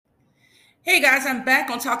Hey guys, I'm back.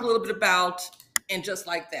 Gonna talk a little bit about And Just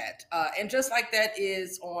Like That. And Just Like That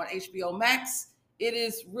is on HBO Max. It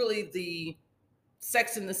is really the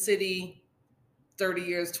Sex in the City 30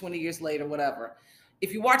 years, 20 years later, whatever.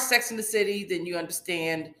 If you watch Sex in the City, then you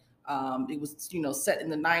understand it was, set in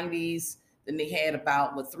the 90s. Then they had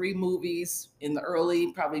about, three movies in the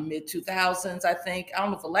early, probably mid 2000s, I think. I don't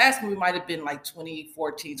know if the last movie might have been like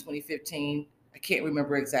 2014, 2015. I can't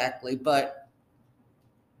remember exactly, but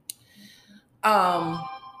um,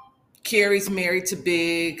 Carrie's married to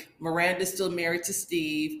Big. Miranda's still married to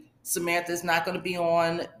Steve. Samantha's not going to be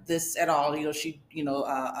on this at all. The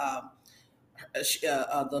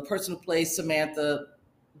person who plays Samantha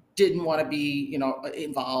didn't want to be,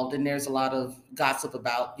 involved, and there's a lot of gossip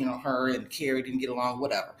about, her and Carrie didn't get along,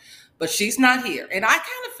 whatever. But she's not here, and I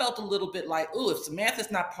kind of felt a little bit like, oh, if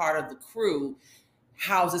Samantha's not part of the crew,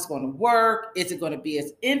 how's this going to work? Is it going to be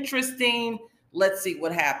as interesting? Let's see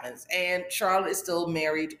what happens. And Charlotte is still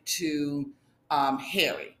married to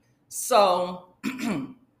Harry. So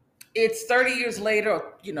it's 30 years later,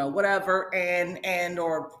 whatever, and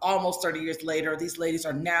or almost 30 years later, these ladies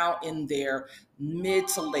are now in their mid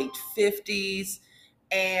to late 50s.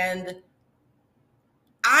 And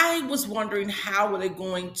I was wondering, how are they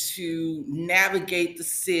going to navigate the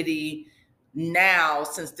city now,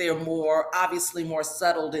 since they're obviously more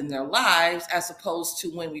settled in their lives, as opposed to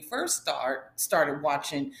when we first started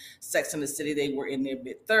watching Sex and the City. They were in their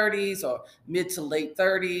mid 30s or mid to late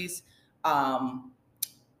 30s. Um,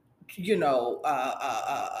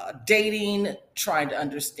 Dating, trying to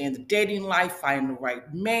understand the dating life, finding the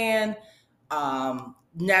right man,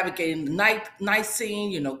 navigating the night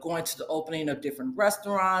scene, going to the opening of different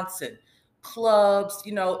restaurants and clubs.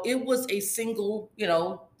 It was a single,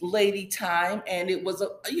 lady time, and it was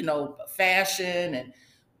fashion and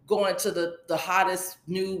going to the hottest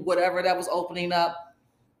new whatever that was opening up.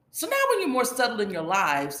 So now when you're more settled in your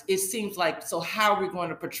lives, it seems like, so how are we going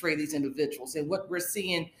to portray these individuals? And what we're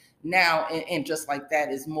seeing now, and Just Like That,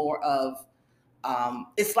 is more of,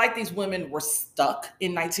 it's like these women were stuck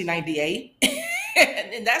in 1998.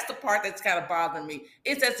 And that's the part that's kind of bothering me.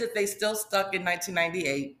 It's as if they still stuck in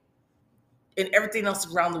 1998, and everything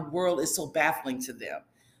else around the world is so baffling to them.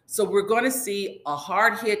 So we're going to see a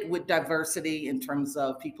hard hit with diversity in terms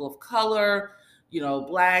of people of color,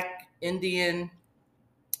 Black, Indian,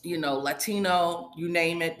 Latino, you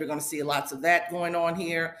name it. We're going to see lots of that going on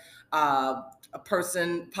here. A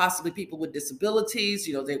person, possibly people with disabilities,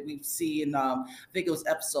 that we see in, I think it was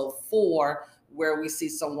episode 4, where we see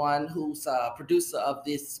someone who's a producer of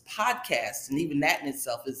this podcast. And even that in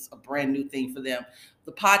itself is a brand new thing for them.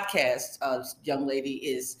 The podcast young lady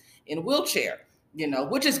is in a wheelchair,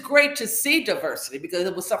 which is great to see diversity, because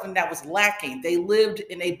it was something that was lacking. They lived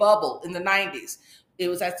in a bubble in the 90s. It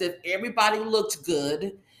was as if everybody looked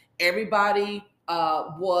good. Everybody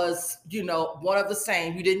was, one of the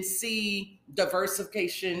same. You didn't see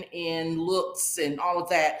diversification in looks and all of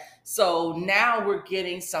that. So now we're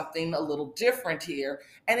getting something a little different here,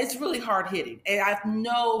 and it's really hard hitting. And I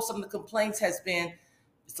know some of the complaints has been,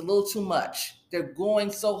 it's a little too much. They're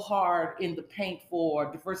going so hard in the paint for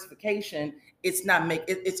diversification. It's not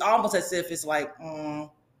it's almost as if it's like,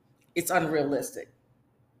 it's unrealistic.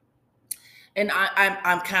 And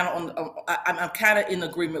I'm kind of I'm kind of in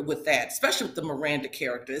agreement with that, especially with the Miranda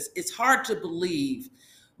characters. It's hard to believe.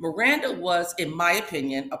 Miranda was, in my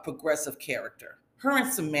opinion, a progressive character. Her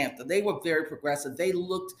and Samantha, they were very progressive. They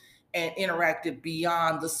looked and interacted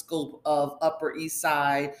beyond the scope of Upper East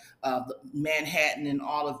Side, Manhattan, and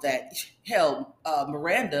all of that. Hell,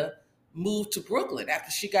 Miranda moved to Brooklyn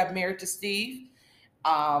after she got married to Steve.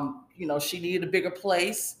 She needed a bigger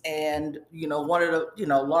place, and wanted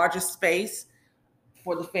a larger space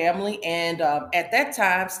for the family. And at that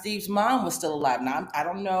time, Steve's mom was still alive. Now I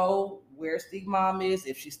don't know where Steve's mom is,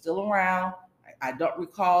 if she's still around. I don't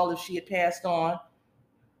recall if she had passed on.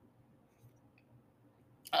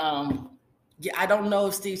 Yeah, I don't know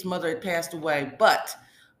if Steve's mother had passed away, but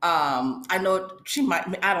I know she might.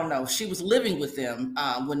 I don't know. She was living with them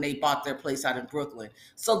when they bought their place out in Brooklyn.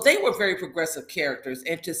 So they were very progressive characters.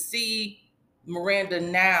 And to see Miranda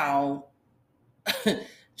now,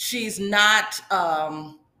 she's not.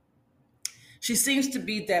 She seems to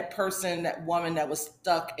be that person, that woman that was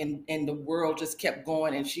stuck, and the world just kept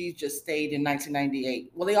going, and she just stayed in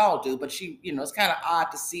 1998. Well, they all do, but she, it's kind of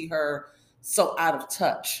odd to see her so out of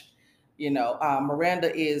touch.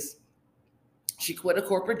 Miranda is, she quit a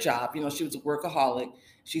corporate job. She was a workaholic.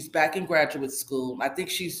 She's back in graduate school. I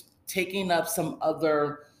think she's taking up some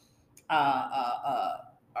other uh, uh, uh,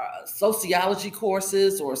 sociology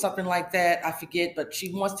courses or something like that. I forget, but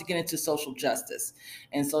she wants to get into social justice.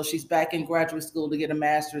 And so she's back in graduate school to get a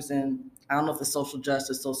master's in, I don't know if it's social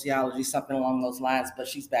justice, sociology, something along those lines, but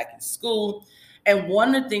she's back in school. And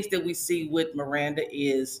one of the things that we see with Miranda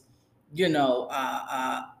is, you know,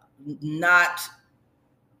 not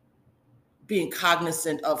being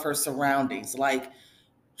cognizant of her surroundings. Like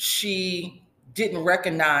she didn't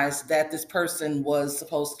recognize that this person was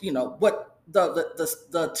supposed to, you know, what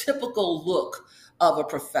the typical look of a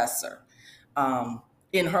professor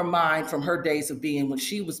in her mind from her days of being when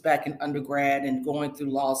she was back in undergrad and going through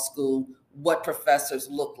law school, what professors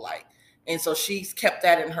look like. And so she's kept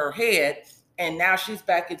that in her head. And now she's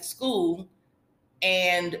back at school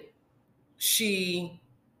and she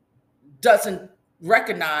doesn't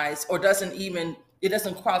recognize or doesn't even, it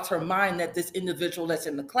doesn't cross her mind that this individual that's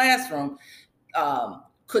in the classroom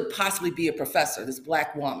could possibly be a professor, this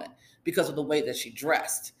Black woman, because of the way that she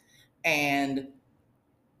dressed. And,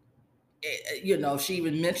 you know, she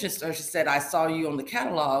even mentions her, she said, I saw you on the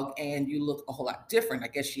catalog and you look a whole lot different. I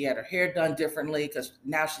guess she had her hair done differently because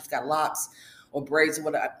now she's got locks or braids or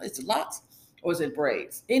whatever. Is it locks or is it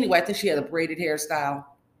braids? Anyway, I think she had a braided hairstyle.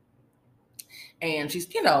 And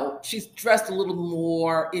she's, you know, she's dressed a little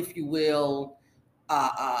more, if you will,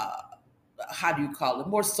 how do you call it?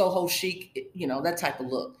 More Soho chic, you know, that type of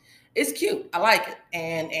look. It's cute. I like it.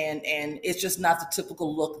 And it's just not the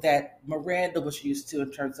typical look that Miranda was used to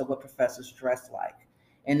in terms of what professors dress like.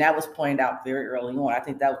 And that was pointed out very early on. I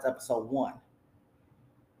think that was episode 1.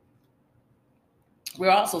 We're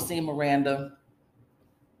also seeing Miranda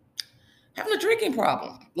having a drinking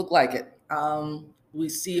problem. Look like it. We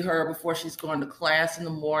see her before she's going to class in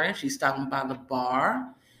the morning. She's stopping by the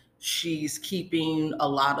bar. She's keeping a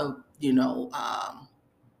lot of, you know,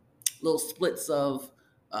 little splits of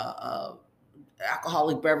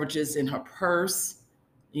alcoholic beverages in her purse.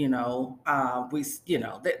 You know,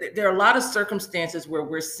 there are a lot of circumstances where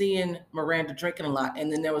we're seeing Miranda drinking a lot. And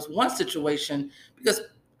then there was one situation because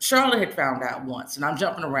Charlotte had found out once, and I'm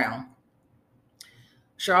jumping around.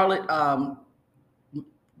 Charlotte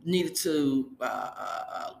needed to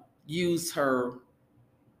use her,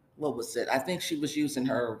 what was it? I think she was using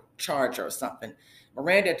her charger or something.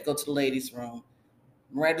 Miranda had to go to the ladies' room.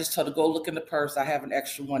 Miranda just told her, go look in the purse. I have an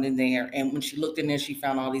extra one in there. And when she looked in there, she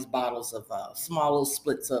found all these bottles of small little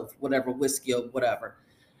splits of whatever, whiskey or whatever.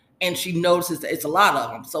 And she notices that it's a lot of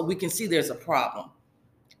them. So we can see there's a problem.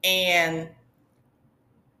 And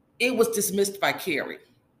it was dismissed by Carrie,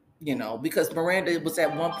 you know, because Miranda was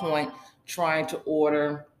at one point trying to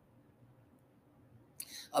order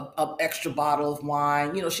a extra bottle of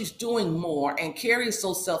wine. You know, she's doing more. And Carrie is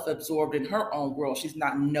so self-absorbed in her own world, she's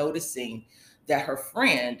not noticing that her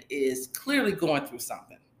friend is clearly going through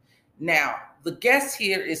something. Now, the guess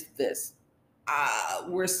here is this.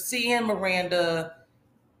 We're seeing Miranda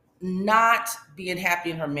not being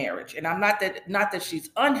happy in her marriage. And not that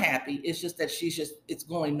she's unhappy, it's just that it's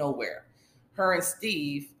going nowhere. Her and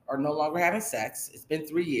Steve are no longer having sex. It's been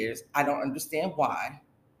 3 years. I don't understand why.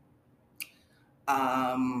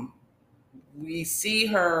 We see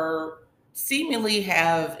her seemingly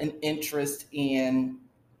have an interest in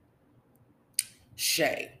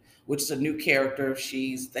Shay, which is a new character.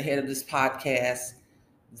 She's the head of this podcast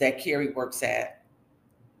that Carrie works at.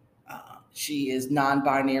 She is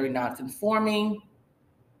non-binary, non-conforming.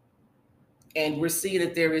 And we're seeing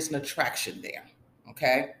that there is an attraction there.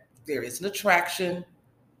 Okay? There is an attraction.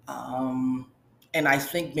 And I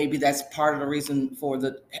think maybe that's part of the reason for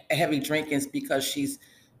the heavy drinking is because she's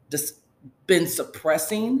just been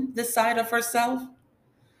suppressing this side of herself.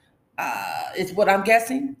 Is what I'm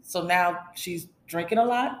guessing. So now she's drinking a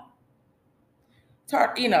lot. It's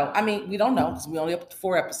hard, you know, I mean, we don't know because we only up to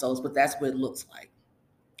 4 episodes, but that's what it looks like.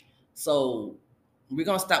 So we're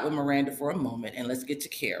going to stop with Miranda for a moment and let's get to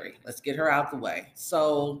Carrie. Let's get her out of the way.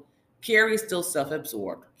 So Carrie is still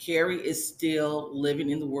self-absorbed. Carrie is still living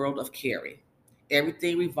in the world of Carrie.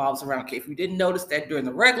 Everything revolves around Carrie. If you didn't notice that during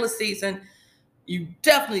the regular season, you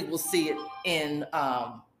definitely will see it in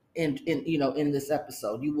this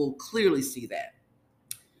episode. You will clearly see that.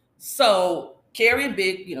 So Carrie and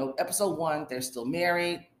Big, you know, episode 1, they're still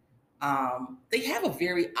married. They have a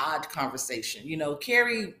very odd conversation. You know,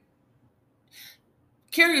 Carrie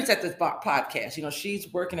is at this podcast. You know,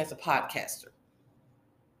 she's working as a podcaster.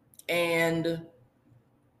 And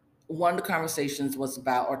one of the conversations was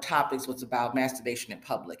about, or topics was about masturbation in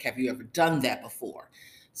public. Have you ever done that before?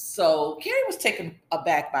 So Carrie was taken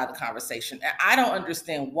aback by the conversation. And I don't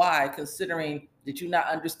understand why, considering did you not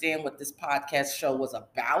understand what this podcast show was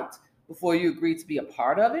about before you agreed to be a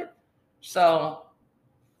part of it? So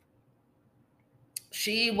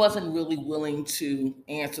she wasn't really willing to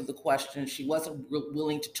answer the question. She wasn't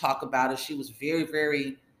willing to talk about it. She was very,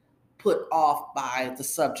 very put off by the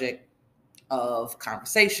subject of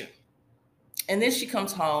conversation. And then she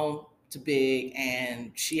comes home to Big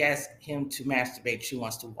and she asks him to masturbate. She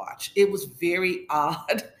wants to watch. It was very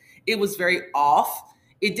odd. It was very off.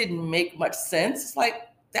 It didn't make much sense. It's like,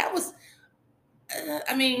 that was,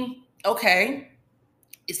 I mean, okay.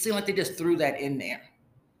 It seemed like they just threw that in there.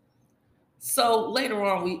 So later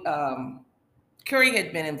on, Carrie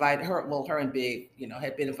had been invited, her and Big,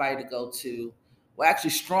 had been invited to go to, well, actually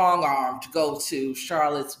strong armed to go to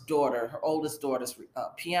Charlotte's daughter, her oldest daughter's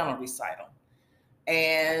piano recital.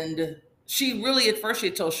 And she really, at first, she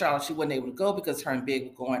had told Charlotte she wasn't able to go because her and Big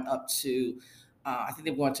were going up to, I think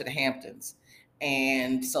they were going to the Hamptons.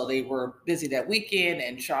 And so they were busy that weekend,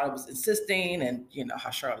 and Charlotte was insisting, and you know how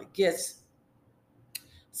Charlotte gets.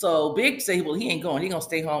 So Big say, well, he ain't going. He gonna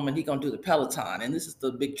stay home and he gonna do the Peloton. And this is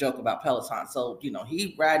the big joke about Peloton. So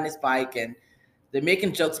he riding his bike, and they're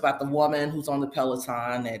making jokes about the woman who's on the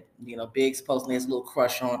Peloton that Big supposedly has a little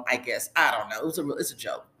crush on. I guess, I don't know. It's a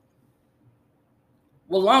joke.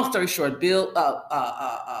 Well, long story short, Big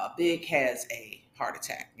has a heart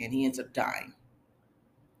attack and he ends up dying.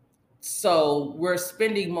 So we're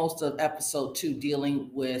spending most of episode 2 dealing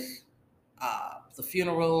with the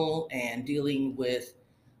funeral and dealing with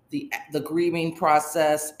the grieving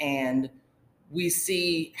process, and we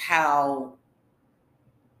see how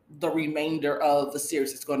the remainder of the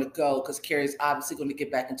series is going to go, because Carrie's obviously going to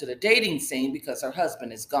get back into the dating scene because her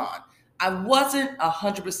husband is gone. I wasn't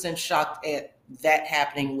 100% shocked at that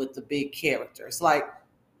happening with the Big character. It's like,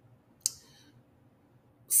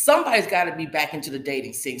 somebody's got to be back into the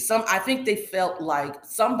dating scene. I think they felt like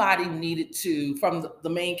somebody needed to, from the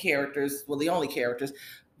main characters, well, the only characters,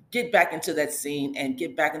 get back into that scene and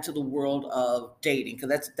get back into the world of dating,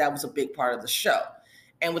 because that was a big part of the show.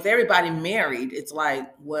 And with everybody married, it's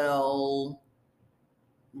like, well,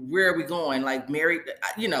 where are we going? Like, married,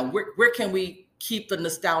 where can we keep the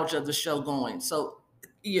nostalgia of the show going? So,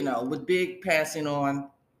 with Big passing on,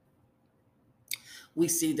 we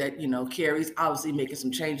see that, Carrie's obviously making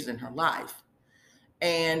some changes in her life.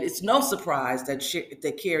 And it's no surprise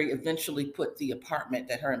that Carrie eventually put the apartment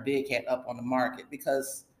that her and Big had up on the market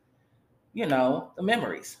because, the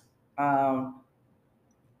memories. And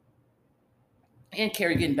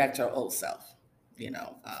Carrie getting back to her old self.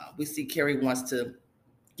 We see Carrie wants to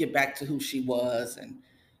get back to who she was and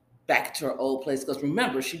back to her old place. Because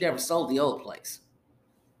remember, she never sold the old place.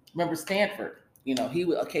 Remember Stanford, he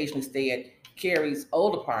would occasionally stay at Carrie's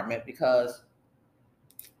old apartment because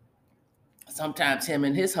sometimes him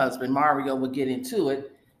and his husband, Mario, would get into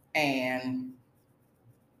it. And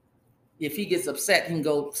if he gets upset, he can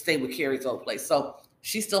go stay with Carrie's old place. So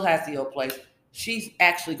she still has the old place. She's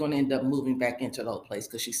actually going to end up moving back into the old place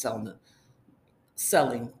because she's selling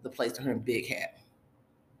the place that her and Big had.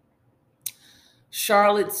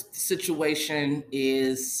 Charlotte's situation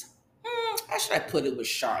is, how should I put it with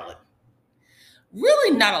Charlotte?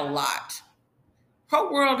 Really not a lot.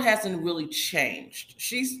 Her world hasn't really changed.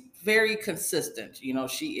 She's very consistent.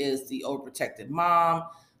 She is the overprotected mom.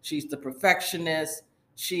 She's the perfectionist.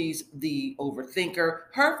 She's the overthinker.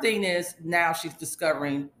 Her thing is now she's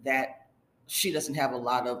discovering that she doesn't have a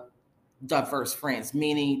lot of diverse friends,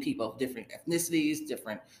 meaning people of different ethnicities,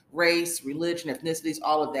 different race, religion, ethnicities,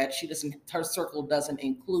 all of that. Her circle doesn't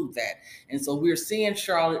include that. And so we're seeing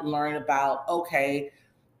Charlotte learn about, okay,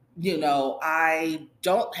 I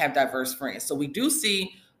don't have diverse friends. So we do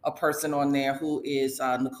see a person on there who is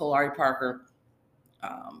Nicole Ari Parker.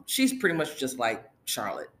 She's pretty much just like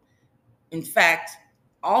Charlotte. In fact,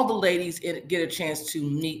 all the ladies get a chance to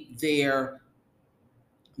meet their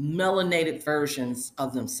melanated versions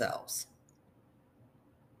of themselves.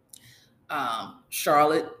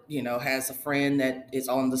 Charlotte, has a friend that is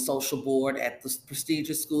on the social board at the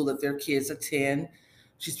prestigious school that their kids attend.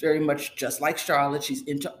 She's very much just like Charlotte. She's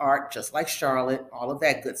into art, just like Charlotte, all of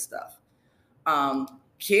that good stuff.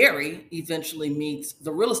 Carrie eventually meets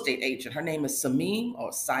the real estate agent. Her name is Saeem,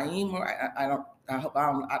 or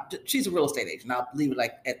she's a real estate agent. I'll leave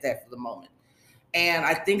it at that for the moment. And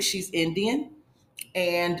I think she's Indian,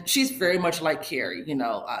 and she's very much like Carrie.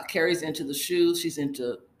 Carrie's into the shoes. She's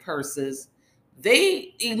into purses.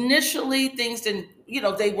 They initially, things didn't,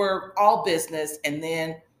 they were all business. And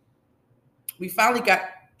then we finally got,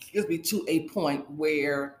 to a point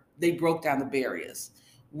where they broke down the barriers,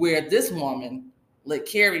 where this woman let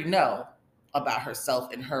Carrie know about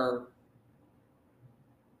herself and her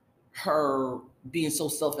being so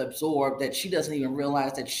self-absorbed that she doesn't even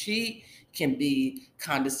realize that she can be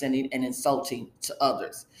condescending and insulting to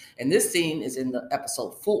others. And this scene is in the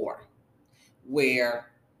episode 4,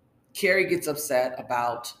 where Carrie gets upset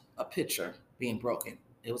about a picture being broken.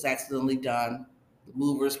 It was accidentally done. The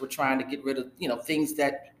movers were trying to get rid of, things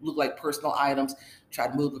that look like personal items, tried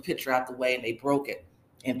to move the picture out the way, and they broke it.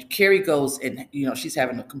 And Carrie goes and, she's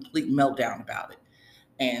having a complete meltdown about it.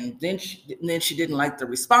 And then she didn't like the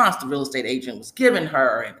response the real estate agent was giving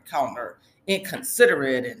her and calling her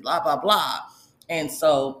inconsiderate and blah, blah, blah. And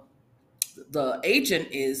so the agent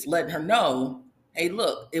is letting her know, hey,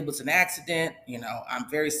 look, it was an accident. I'm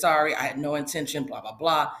very sorry. I had no intention, blah, blah,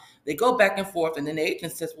 blah. They go back and forth. And then the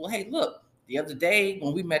agent says, well, hey, look, the other day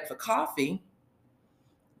when we met for coffee,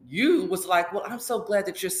 you was like, well, I'm so glad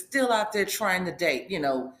that you're still out there trying to date.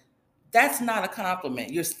 That's not a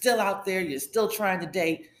compliment. You're still out there. You're still trying to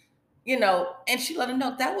date, and she let him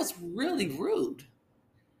know that was really rude.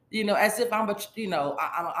 As if I'm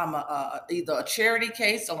either a charity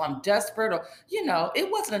case or I'm desperate or,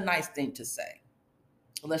 it wasn't a nice thing to say.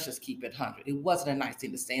 Let's just keep it 100. It wasn't a nice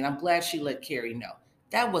thing to say. And I'm glad she let Carrie know.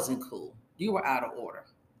 That wasn't cool. You were out of order.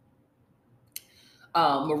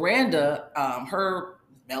 Miranda, her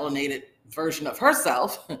melanated version of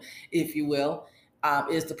herself, if you will,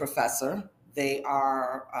 is the professor. They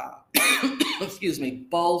are, excuse me,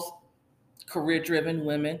 both career-driven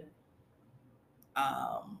women.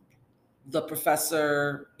 The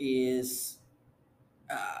professor is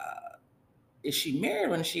she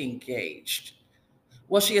married or is she engaged?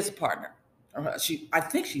 Well, she is a partner. I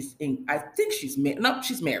think she's married. No,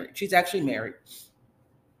 she's married. She's actually married.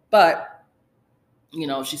 But,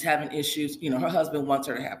 she's having issues. Her husband wants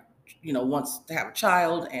her to have, wants to have a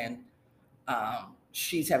child, and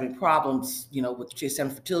she's having problems, she's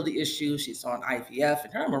having fertility issues. She's on IVF,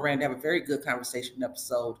 and her and Miranda have a very good conversation in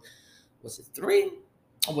episode, was it 3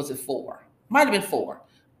 or was it 4? Might have been 4,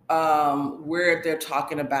 where they're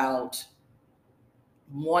talking about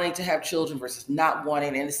wanting to have children versus not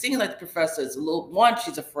wanting. And it seems like the professor is one,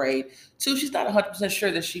 she's afraid. 2, she's not 100%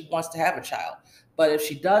 sure that she wants to have a child. But if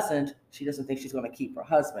she doesn't think she's going to keep her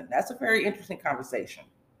husband. That's a very interesting conversation.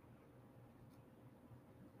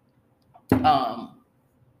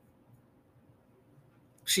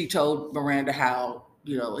 She told Miranda how,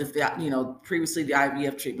 if previously the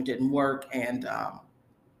IVF treatment didn't work, and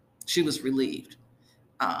she was relieved.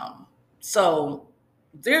 So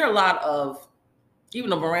there are a lot of, even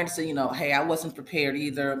though Miranda said, hey, I wasn't prepared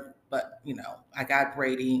either, but, I got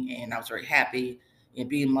Brady and I was very happy, and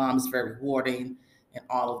being mom is very rewarding and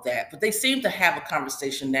all of that. But they seem to have a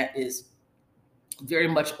conversation that is very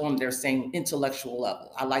much on their same intellectual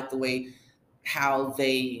level. I like the way how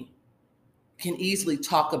they can easily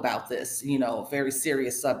talk about this, a very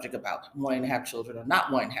serious subject about wanting to have children or not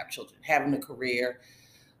wanting to have children, having a career,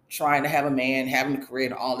 trying to have a man, having a career,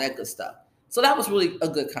 and all that good stuff. So that was really a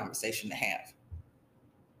good conversation to have.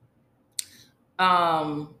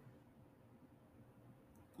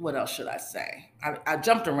 What else should I say? I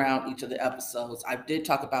jumped around each of the episodes. I did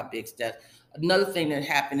talk about Big's death. Another thing that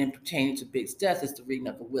happened in pertaining to Big's death is the reading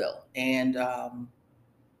of the will. And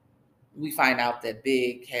we find out that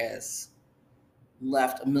Big has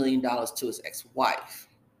left $1 million to his ex-wife,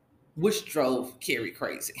 which drove Carrie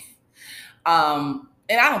crazy. And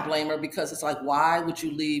I don't blame her, because it's like, why would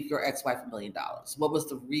you leave your ex-wife $1 million? What was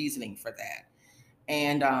the reasoning for that?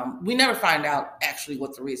 And we never find out actually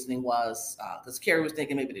what the reasoning was, because Carrie was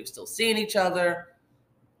thinking maybe they were still seeing each other.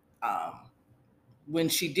 When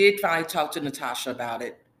she did finally talk to Natasha about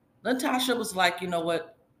it, Natasha was like, you know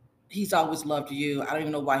what? He's always loved you. I don't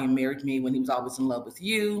even know why he married me when he was always in love with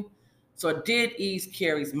you. So it did ease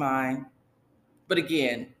Carrie's mind. But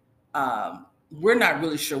again, we're not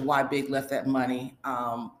really sure why Big left that money.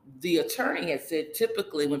 The attorney had said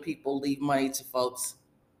typically when people leave money to folks,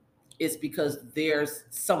 it's because there's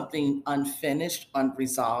something unfinished,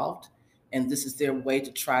 unresolved, and this is their way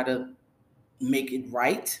to try to make it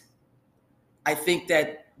right. I think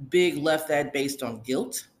that Big left that based on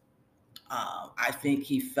guilt. I think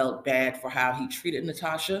he felt bad for how he treated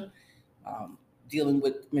Natasha, dealing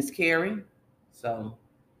with Miss Carrie. So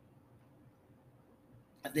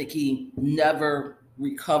I think he never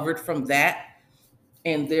recovered from that.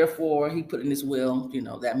 And therefore, he put in his will,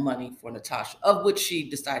 that money for Natasha, of which she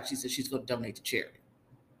decided, she said she's going to donate to charity.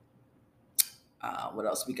 What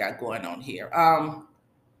else we got going on here?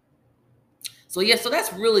 So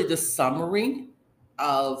that's really the summary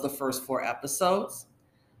of the first 4 episodes.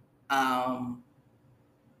 I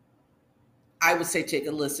would say take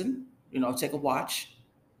a listen, take a watch.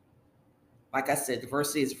 Like I said,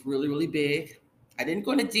 diversity is really, really big. I didn't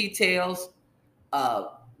go into details,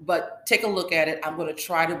 but take a look at it.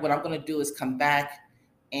 What I'm going to do is come back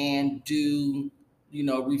and do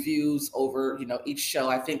reviews over, each show.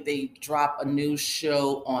 I think they drop a new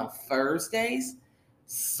show on Thursdays.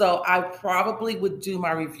 So I probably would do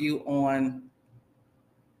my review on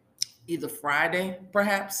either Friday,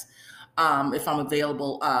 perhaps, if I'm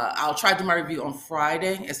available. I'll try to do my review on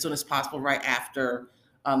Friday as soon as possible, right after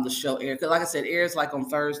the show airs. Because, like I said, it airs like on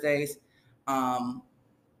Thursdays. Um,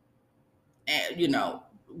 and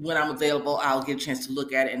when I'm available, I'll get a chance to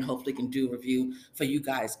look at it and hopefully can do a review for you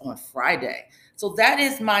guys on Friday. So that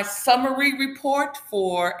is my summary report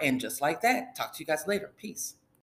for And Just Like That. Talk to you guys later. Peace.